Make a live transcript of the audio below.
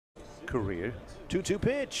career. 2-2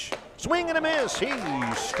 pitch. Swing and a miss. He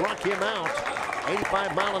struck him out.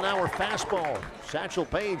 85-mile-an-hour fastball. Satchel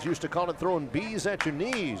Paige used to call it throwing bees at your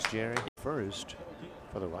knees, Jerry. First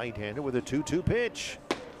for the right-hander with a 2-2 pitch.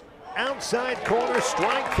 Outside corner,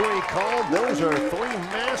 strike three called. Those are three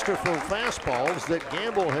masterful fastballs that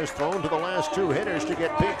Gamble has thrown to the last two hitters to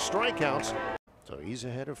get big strikeouts. So he's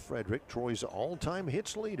ahead of Frederick, Troy's all-time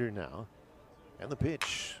hits leader now. And the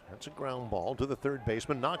pitch, that's a ground ball to the third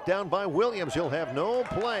baseman, knocked down by Williams. He'll have no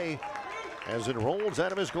play as it rolls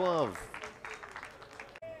out of his glove.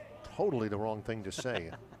 Totally the wrong thing to say.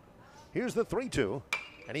 Here's the 3-2,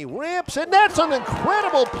 and he rips, and that's an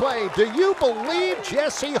incredible play. Do you believe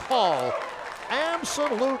Jesse Hall?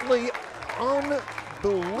 Absolutely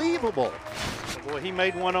unbelievable. Boy, he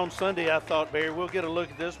made one on Sunday, I thought, Barry. We'll get a look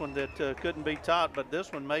at this one that couldn't be topped, but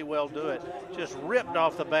this one may well do it. Just ripped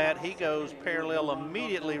off the bat. He goes parallel,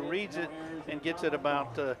 immediately reads it, and gets it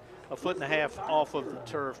about a foot and a half off of the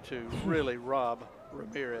turf to really rob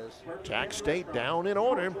Ramirez. Jack State down in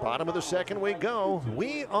order. Bottom of the second we go.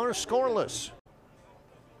 We are scoreless.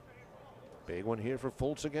 Big one here for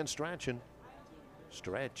Fultz against Strachan.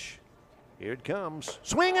 Stretch. Here it comes.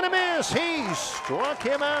 Swing and a miss. He struck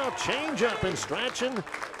him out. Change up, and Strachan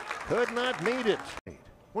could not meet it.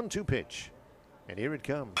 1-2 pitch. And here it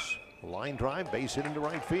comes. Line drive, base hit into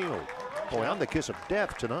right field. Boy, on the kiss of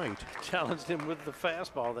death tonight. Challenged him with the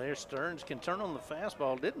fastball there. Stearns can turn on the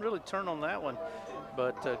fastball. Didn't really turn on that one,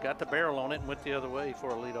 but got the barrel on it and went the other way for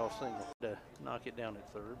a leadoff single. To knock it down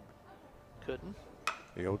at third. Couldn't.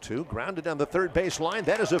 The 0-2 grounded down the third base line.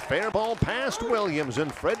 That is a fair ball past Williams,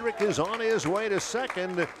 and Frederick is on his way to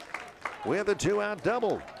second with a two-out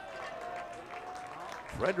double.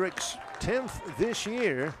 Frederick's 10th this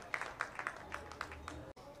year.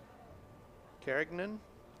 Carignan,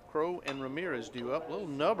 Crow, and Ramirez due up. Little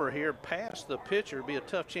nubber here past the pitcher. Be a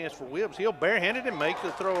tough chance for Williams. He'll barehanded and make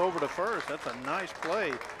the throw over to first. That's a nice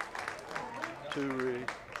play to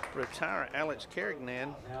retire Alex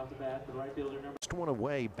Carignan. Now the bat, the right fielder number. One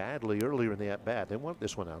away badly earlier in the at-bat. They want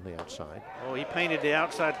this one on the outside. Oh, he painted the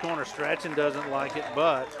outside corner. Strachan doesn't like it,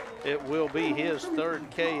 but it will be his third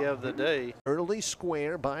K of the day. Early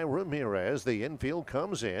square by Ramirez. The infield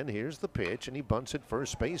comes in. Here's the pitch, and he bunts it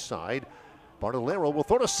first base side. Bartolero will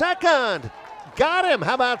throw to second. Got him.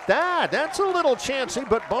 How about that? That's a little chancy,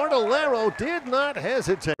 but Bartolero did not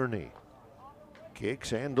hesitate.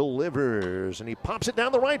 Kicks and delivers, and he pops it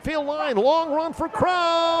down the right field line. Long run for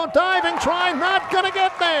Crow. Diving try, not going to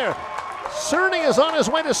get there. Cerny is on his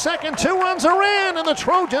way to second. 2 runs are in, and the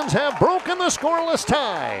Trojans have broken the scoreless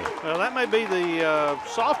tie. Well, that may be the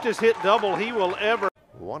softest hit double he will ever.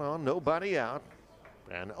 1 on, nobody out.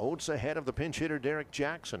 And Oates ahead of the pinch hitter, Derek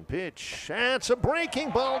Jackson. Pitch. That's a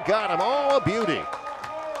breaking ball. Got him. Oh, a beauty.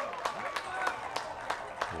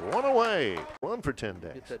 1 away. 1 for 10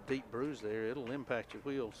 days. Get that deep bruise there. It'll impact your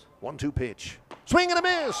wheels. 1-2 pitch. Swing and a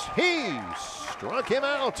miss. He struck him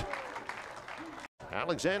out.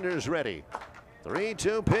 Alexander's ready.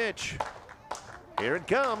 3-2 pitch. Here it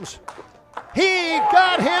comes. He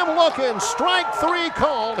got him looking. Strike 3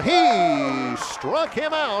 called. He struck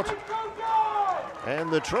him out.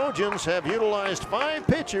 And the Trojans have utilized 5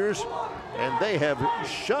 pitchers, and they have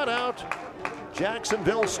shut out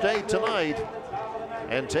Jacksonville State tonight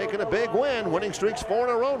and taken a big win. Winning streaks 4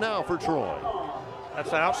 in a row now for Troy.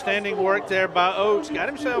 That's outstanding work there by Oates. Got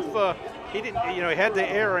himself, he didn't, he had the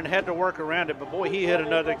error and had to work around it, but boy, he hit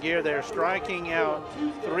another gear there, striking out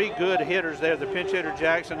 3 good hitters there, the pinch hitter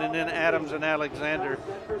Jackson and then Adams and Alexander.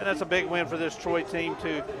 And that's a big win for this Troy team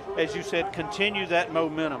to, as you said, continue that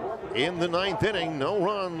momentum. In the 9th inning, no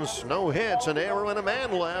runs, no hits, an error and a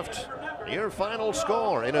man left. Your final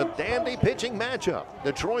score in a dandy pitching matchup.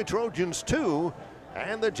 The Troy Trojans 2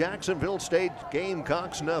 and the Jacksonville State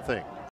Gamecocks 0.